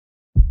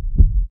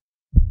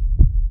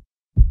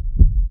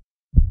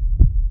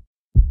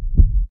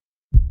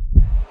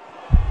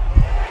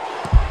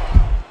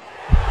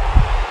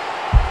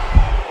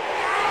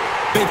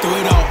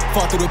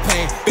fought through the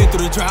pain, been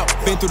through the drought,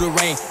 been through the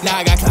rain. Now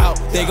I got clout,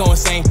 they go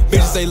insane.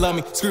 Bitches they love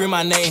me, screaming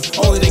my name.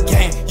 Only the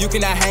game, you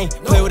cannot hang.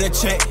 Play with a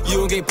check, you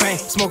don't get pain.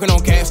 Smoking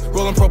on gas,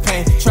 rolling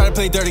propane. Try to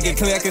play dirty, get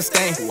clean like a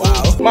stain.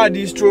 Wow. My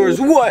Deestroyers,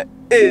 what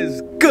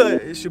is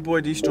good? It's your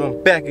boy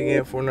Deestroying back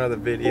again for another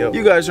video.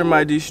 You guys are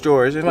my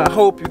Deestroyers, and I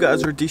hope you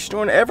guys are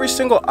destroying every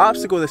single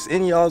obstacle that's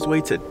in y'all's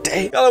way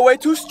today. Y'all are way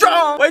too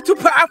strong, way too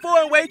powerful,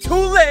 and way too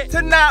lit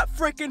to not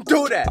freaking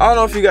do that. I don't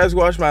know if you guys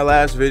watched my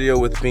last video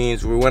with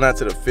Beans where we went out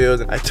to the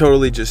field and I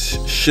totally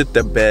just shit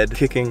the bed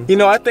kicking. You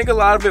know, I think a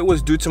lot of it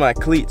was due to my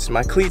cleats.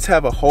 My cleats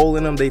have a hole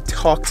in them. They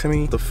talk to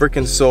me. The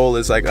freaking sole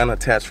is like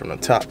unattached from the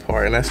top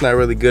part, and that's not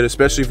really good,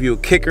 especially if you're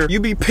a kicker. You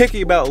be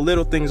picky about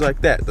little things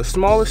like that. The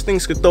smallest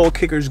things could throw a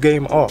kicker's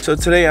game off. So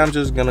today I'm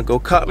just gonna go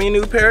cop me a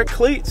new pair of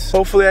cleats.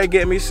 Hopefully I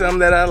get me some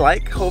that I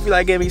like. Hopefully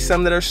I get me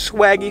some that are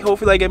swaggy.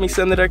 Hopefully I get me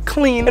some that are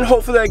clean. And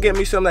hopefully I get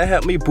me some that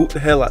help me boot the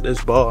hell out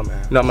this ball,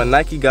 man. You know, I'm a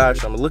Nike guy,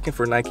 so I'm looking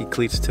for Nike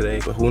cleats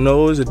today. But who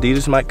knows,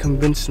 Adidas might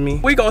convince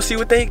me. We gonna see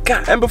what they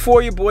got. And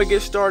before your boy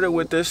gets started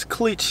with this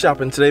cleat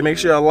shopping today, make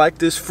sure y'all like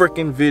this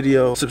freaking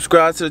video,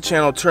 subscribe to the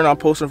channel, turn on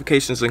post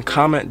notifications, and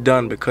comment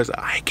done, because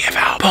I give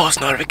out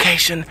post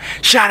notification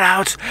shout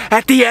outs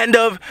at the end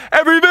of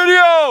every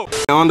video.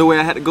 On the way,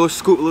 I had to go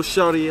scoop a little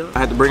shorty up. I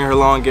had to bring her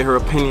along, get her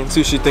opinion,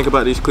 see what she think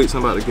about these cleats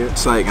I'm about to get.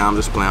 It's like, I'm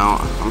just playing.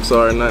 I'm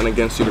sorry, nothing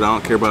against you, but I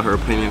don't care about her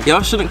opinion.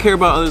 Y'all shouldn't care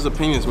about others'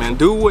 opinions, man.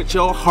 Do what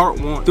y'all heart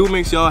wants. Do what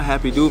makes y'all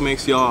happy. Do what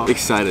makes y'all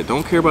excited.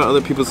 Don't care about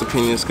other people's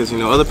opinions, because, you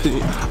know,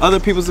 other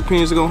people's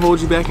opinions are gonna hold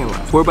you back in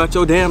life. Worry about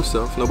your damn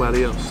self,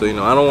 nobody else. So, you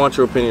know, I don't want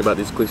your opinion about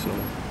these cleats no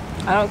more.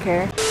 I don't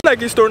care.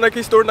 Nike store,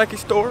 Nike store, Nike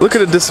store. Look at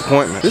the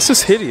disappointment. This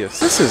is hideous.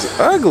 This is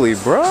ugly,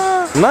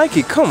 bruh.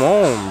 Nike, come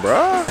on,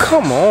 bruh.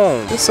 Come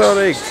on. That's all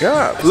they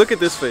got. Look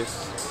at this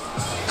face.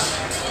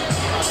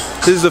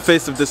 This is the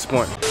face of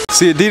disappointment.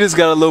 See, Adidas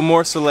got a little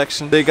more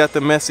selection. They got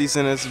the Messies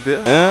in this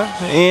bit.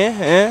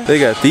 They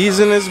got these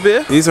in this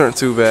bit. These aren't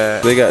too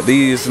bad. They got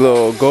these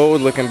little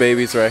gold looking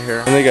babies right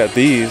here. And they got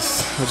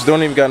these, which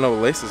don't even got no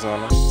laces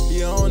on them.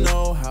 You don't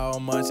know how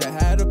much I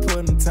had to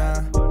put in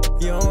time.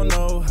 You don't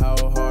know how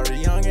hard a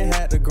youngin'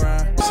 had to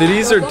grind. See,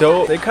 these are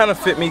dope. They kind of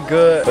fit me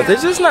good, but they're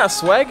just not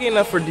swaggy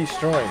enough for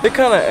Deestroying. They're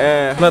kind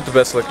of not the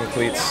best looking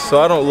cleats, so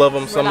I don't love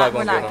them, so I'm not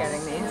gonna get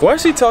them. Why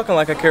is she talking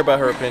like I care about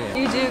her opinion?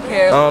 You do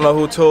care. I don't know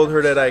who told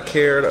her that I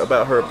cared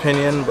about her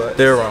opinion, but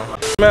they're wrong.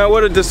 Man,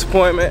 what a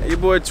disappointment. Your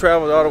boy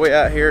traveled all the way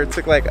out here. It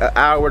took like an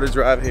hour to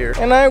drive here.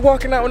 And I ain't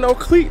walking out with no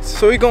cleats,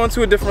 so we going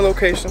to a different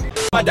location.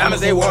 My diamonds,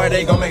 they worry,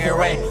 they gon' make it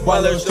rain.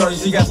 While little shorty,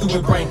 she got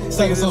stupid brain.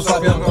 Singing so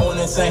sloppy, I'm going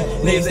insane.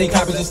 Niggas ain't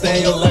copy, just stay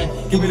in your lane.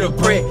 Give me the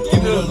bread,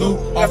 give me the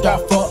loot. After I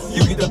fuck,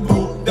 you get the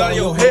boot. Down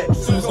your head,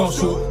 soon as gon'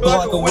 shoot. Blow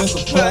like a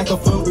whistle, play like a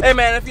flute. Hey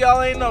man, if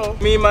y'all ain't know,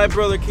 me and my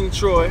brother King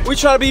Troy, we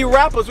trying to be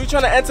rappers. We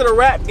trying to enter the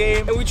rap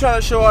game, and we trying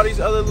to show all these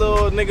other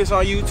little niggas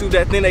on YouTube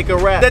that think they can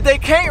rap, that they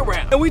can't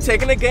rap, and we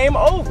taking the game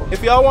over.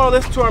 If y'all want to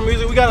listen to our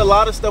music, we got a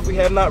lot of stuff we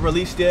have not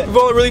released yet. We've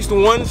only released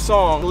one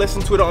song.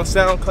 Listen to it on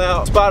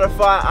SoundCloud,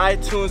 Spotify,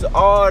 iTunes,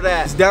 all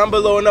that. It's down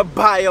below in the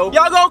bio.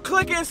 Y'all go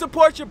click it and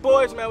support your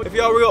boys, man. If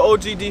y'all real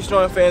OG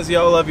Deestroying fans,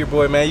 y'all love your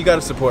boy, man. You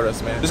gotta support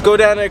us, man. Just go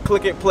down there,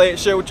 click it, play it,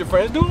 share with your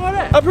friends, do all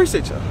that. I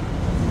appreciate y'all.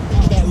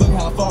 Look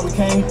how far we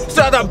came.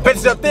 Start up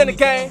bitches up in the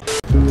game.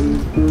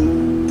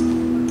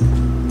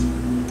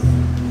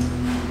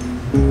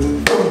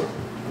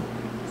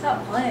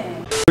 Stop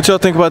playing. What y'all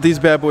think about these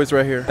bad boys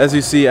right here? As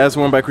you see, as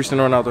worn by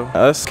Cristiano Ronaldo.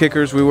 Us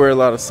kickers, we wear a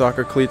lot of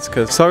soccer cleats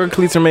because soccer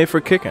cleats are made for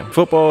kicking.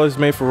 Football is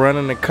made for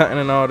running and cutting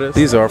and all this.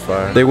 These are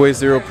fire. They weigh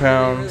 0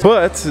 pounds.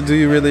 But do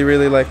you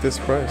really like this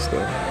price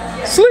though?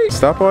 Sleep.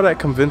 Stop all that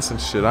convincing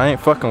shit. I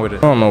ain't fucking with it.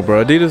 I don't know,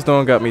 bro. Adidas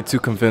don't got me too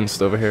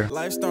convinced over here.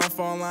 Life starting to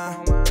fall in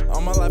line. All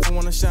my life I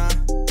wanna shine.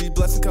 These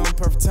blessings come in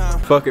perfect time.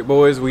 Fuck it,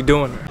 boys. We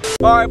doing it.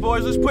 Alright,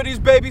 boys. Let's put these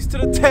babies to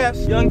the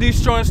test. Young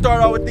Deestroying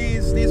start out with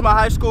these. These are my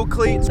high school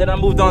cleats. Then I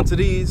moved on to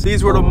these.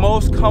 These were the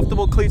most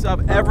comfortable cleats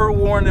I've ever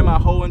worn in my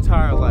whole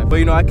entire life. But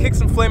you know, I kicked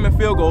some flaming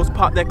field goals.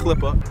 Pop that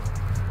clip up.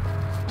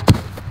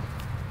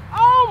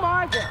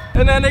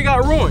 And then they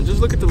got ruined. Just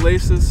look at the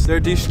laces. They're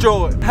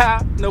destroyed.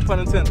 Ha! No pun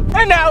intended.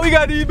 And now we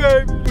got these,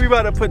 baby. We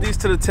about to put these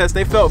to the test.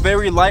 They felt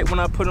very light when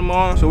I put them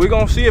on. So we're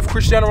gonna see if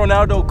Cristiano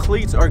Ronaldo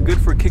cleats are good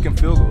for kicking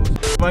field goals.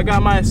 I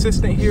got my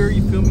assistant here,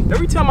 you feel me?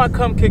 Every time I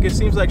come kick, it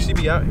seems like she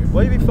be out here.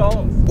 Why you be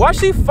following? Why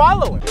she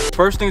following?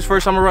 First things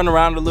first, I'm gonna run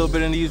around a little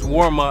bit in these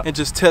warm up and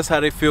just test how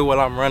they feel while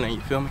I'm running,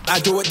 you feel me? I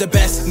do it the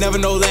best, never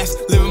no less.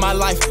 Living my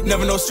life,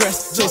 never no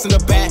stress. Chasing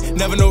the bag,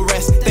 never no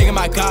rest. Thanking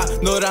my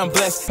God, know that I'm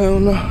blessed. Hell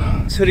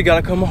no. This hoodie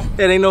gotta come on.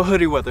 It ain't no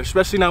hoodie weather,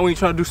 especially not when you're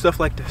trying to do stuff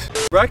like this.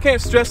 Bro, I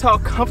can't stress how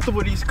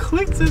comfortable these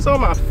cleats is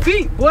on my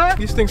feet. What?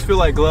 These things feel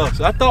like gloves.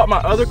 I thought my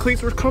other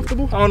cleats were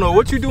comfortable. I don't know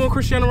what you doing,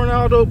 Cristiano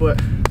Ronaldo, but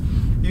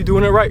you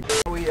doing it right.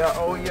 Oh yeah,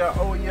 oh yeah,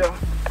 oh yeah.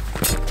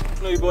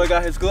 You know your boy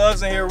got his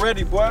gloves in here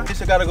ready, boy.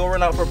 Just gotta go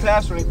run out for a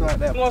pass or anything like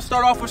that. I'm gonna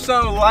start off with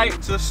something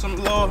light, just some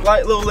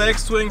light little leg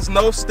swings,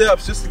 no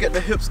steps, just to get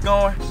the hips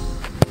going.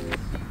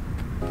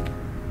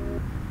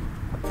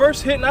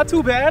 First hit, not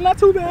too bad, not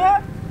too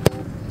bad.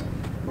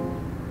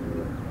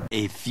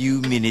 A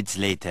few minutes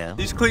later.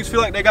 These cleats feel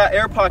like they got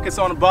air pockets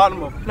on the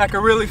bottom of them. And I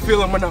can really feel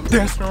them when I'm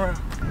dancing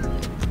around.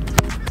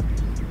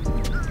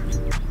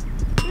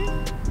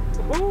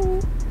 Ooh,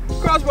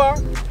 crossbar.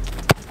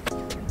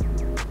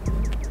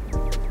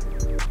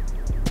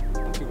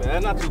 Not too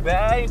bad, not too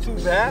bad, ain't too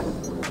bad.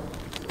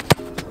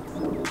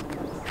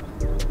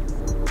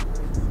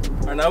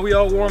 Alright, now we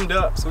all warmed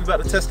up, so we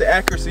about to test the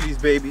accuracy of these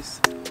babies.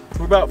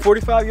 We're about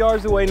 45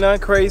 yards away, nothing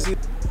crazy.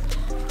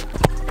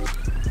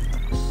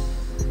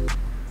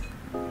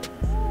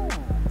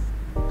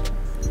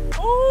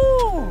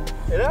 Ooh,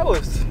 yeah, that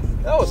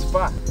was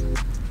fun.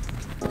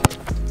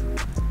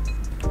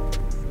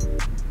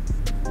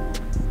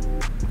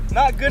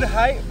 Not good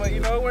height, but you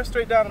know, it went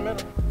straight down the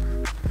middle.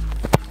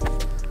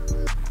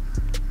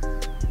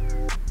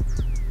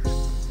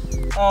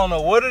 I don't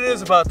know what it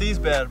is about these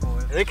bad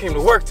boys. They came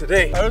to work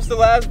today. That was the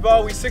last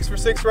ball. We 6 for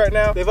 6 right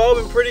now. They've all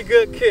been pretty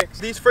good kicks.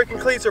 These freaking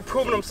cleats are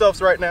proving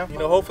themselves right now. You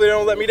know, hopefully they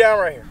don't let me down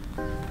right here.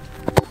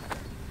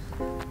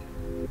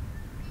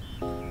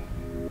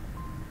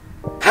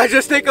 I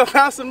just think I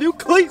found some new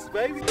cleats,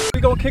 baby.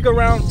 We're gonna kick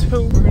around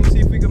 2. We're gonna see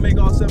if we can make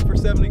all 7 for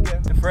 7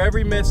 again. And for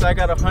every miss, I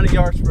got a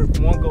 100-yard sprint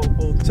from one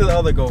goalpost to the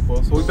other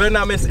goalpost. So we better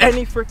not miss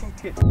any freaking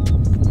kick.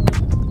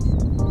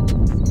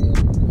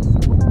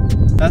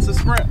 That's a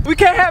sprint. We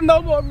can't have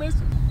no more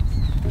misses.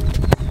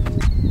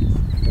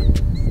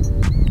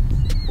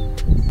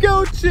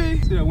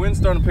 Gucci. See, the wind's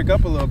starting to pick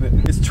up a little bit.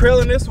 It's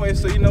trailing this way,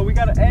 so you know we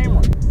gotta aim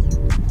right.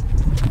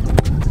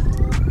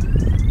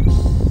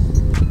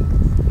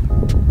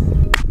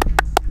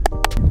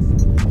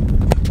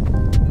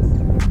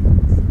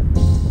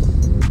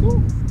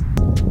 Woo.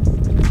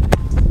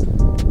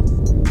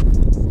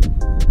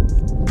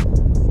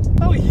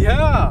 Oh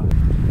yeah.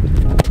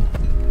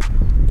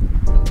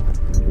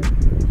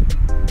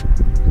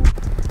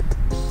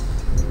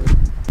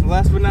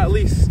 Last but not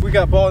least, we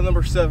got ball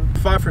number 7.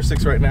 5 for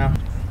 6 right now.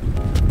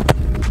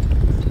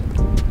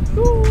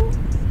 Ooh.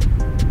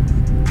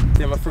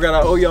 Damn, I forgot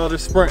I owe y'all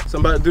this sprint, so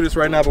I'm about to do this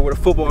right now, but with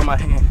a football in my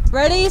hand.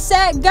 Ready,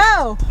 set,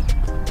 go!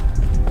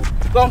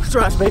 Long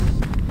strides, baby.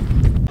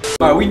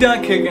 Alright, we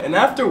done kicking, and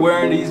after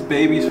wearing these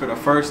babies for the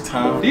first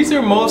time, these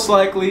are most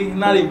likely,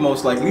 not even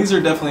most likely, these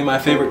are definitely my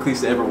favorite cleats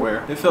to ever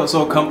wear. They felt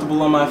so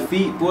comfortable on my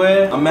feet,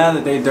 boy. I'm mad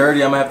that they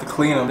dirty, I'm gonna have to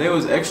clean them. They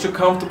was extra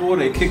comfortable,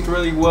 they kicked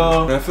really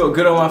well, and it felt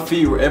good on my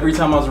feet. Every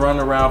time I was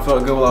running around,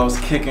 felt good while I was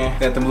kicking.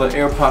 Got them little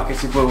air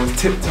pockets your boy was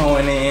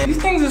tiptoeing in.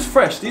 These things is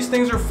fresh, these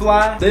things are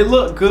fly. They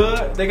look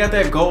good, they got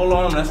that gold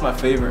on them, that's my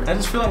favorite. I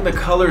just feel like the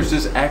colors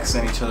just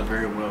accent each other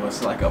very well.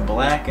 It's like a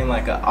black and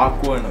like an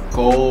aqua and a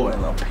gold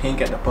and a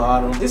pink at the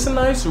bottom. It's a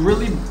nice,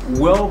 really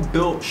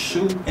well-built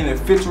shoe, and it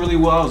fits really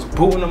well. I was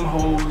booting them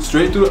holes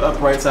straight through the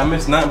uprights. I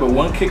missed nothing but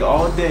one kick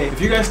all day.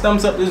 If you guys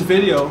thumbs up this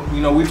video,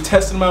 you know, we've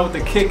tested them out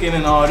with the kicking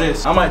and all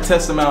this. I might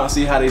test them out and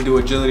see how they do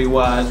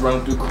agility-wise,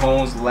 running through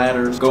cones,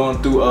 ladders, going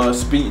through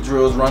speed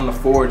drills, running the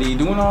 4D,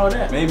 doing all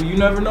that. Maybe, you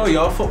never know,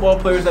 y'all football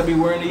players that be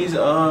wearing these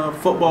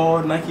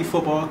Nike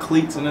football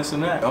cleats and this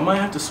and that. I might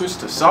have to switch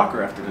to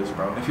soccer after this,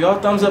 bro. If y'all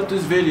thumbs up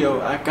this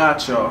video, I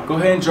got y'all. Go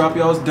ahead and drop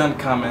y'all's done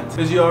comments.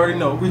 As you already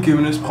know, we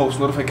giving this post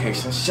notifications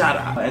shout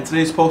out. And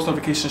today's post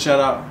notification shout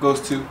out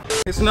goes to,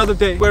 it's another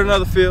day, we're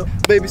another field,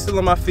 baby still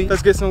on my feet,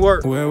 let's get some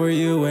work. Where were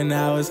you when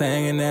I was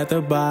hanging at the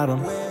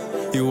bottom?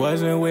 You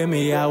wasn't with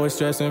me, I was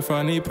stressing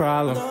from the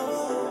problem.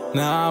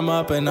 Now I'm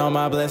up and all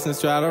my blessings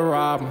try to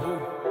rob them.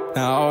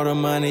 Now all the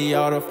money,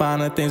 all the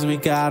finer things, we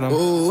got them.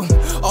 Ooh,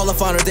 all the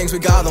finer things, we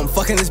got them.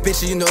 Fucking this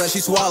bitch, you know that she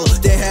swallow.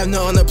 They have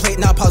nothing on the plate,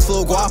 now pops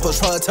little guapa.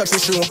 Try to touch me,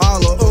 she won't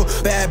holler. Ooh,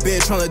 bad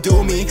bitch tryna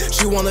do me.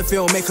 She wanna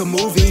film, make a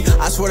movie.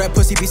 I swear that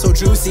pussy be so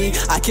juicy.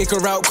 I kick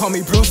her out, call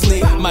me Bruce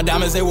Lee. My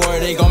diamonds, they wore,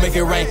 they gon' make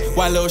it rain.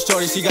 White little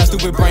shorty, she got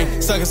stupid brain.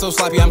 Suckin' so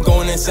sloppy, I'm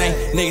going insane.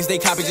 Niggas, they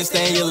copy, just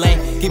stay in your lane.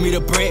 Give me the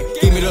bread,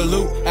 give me the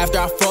loot. After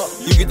I fuck,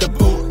 you get the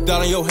boot.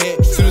 Down on your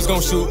head, shooters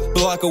gon' shoot.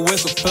 Blow like a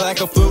whistle, play like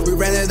a flute. We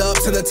ran it up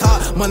to the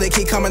top. Money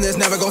keep coming, it's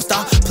never gon'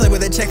 stop. Play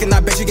with a check and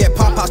I bet you get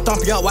pop. I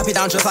stomp you out, wipe you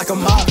down just like a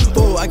mop.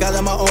 Ooh, I got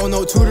on my own,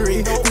 no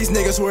tutoring. These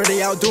niggas swear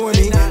they outdoing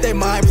me. They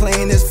mind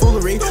playing this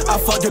foolery. I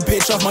fucked a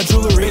bitch off my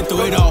jewelry. Been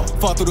through it all,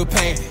 fought through the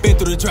pain. Been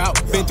through the drought,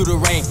 been through the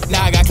rain.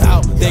 Now I got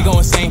clout, they go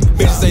insane.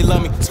 Bitches, they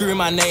love me,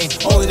 screaming my name.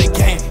 Only the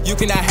game, you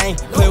cannot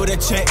hang. Play with a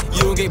check,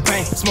 you don't get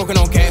pain. Smoking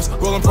on gas,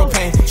 rolling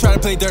propane. Try to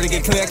play dirty,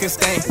 get clean like a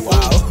stain.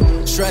 Wow,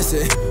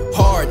 stressing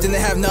hard, didn't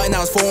have nothing, I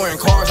was foreign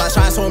cars. I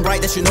shine so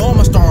bright that you know I'm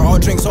a star. All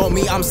drinks on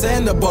me, I'm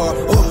setting the bar.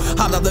 Ooh,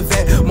 hop out the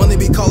vet, money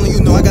be calling,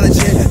 you know I got a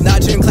jet.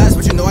 Not gym class,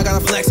 but you know I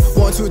got a flex.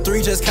 1, 2,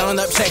 3, just counting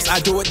up checks.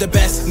 I do it the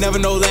best, never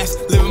no less.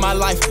 Living my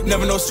life,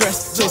 never no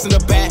stress. Chasing the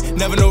bag,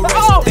 never no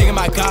rest. Thinking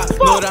my God,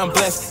 know that I'm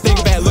blessed.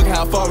 Thinking back, look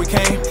how far we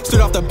came.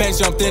 Stood off the bench,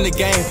 jumped in the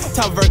game.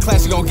 Top of her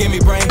class, you gon' give me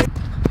brain.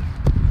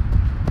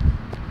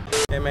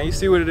 Hey man, you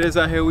see what it is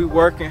out here. We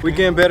working. We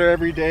getting better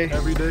every day.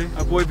 Every day.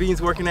 Our boy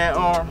Bean's working that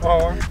arm.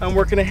 I'm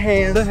working the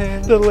hands,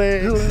 the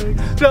legs,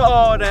 the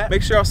all that.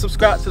 Make sure y'all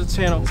subscribe to the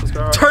channel.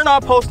 Turn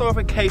on post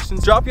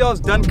notifications. Drop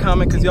y'all's done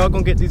comment because y'all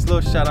gonna get these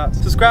little shout outs.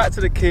 Subscribe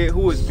to the kid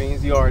who is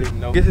Beans. You already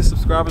know. Get his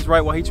subscribers right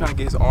while he trying to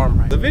get his arm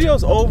right. The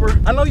video's over.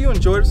 I know you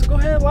enjoyed it, so go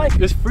ahead and like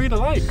it. It's free to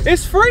like.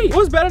 It's free.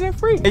 What's better than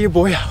free? Hey, your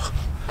boy out.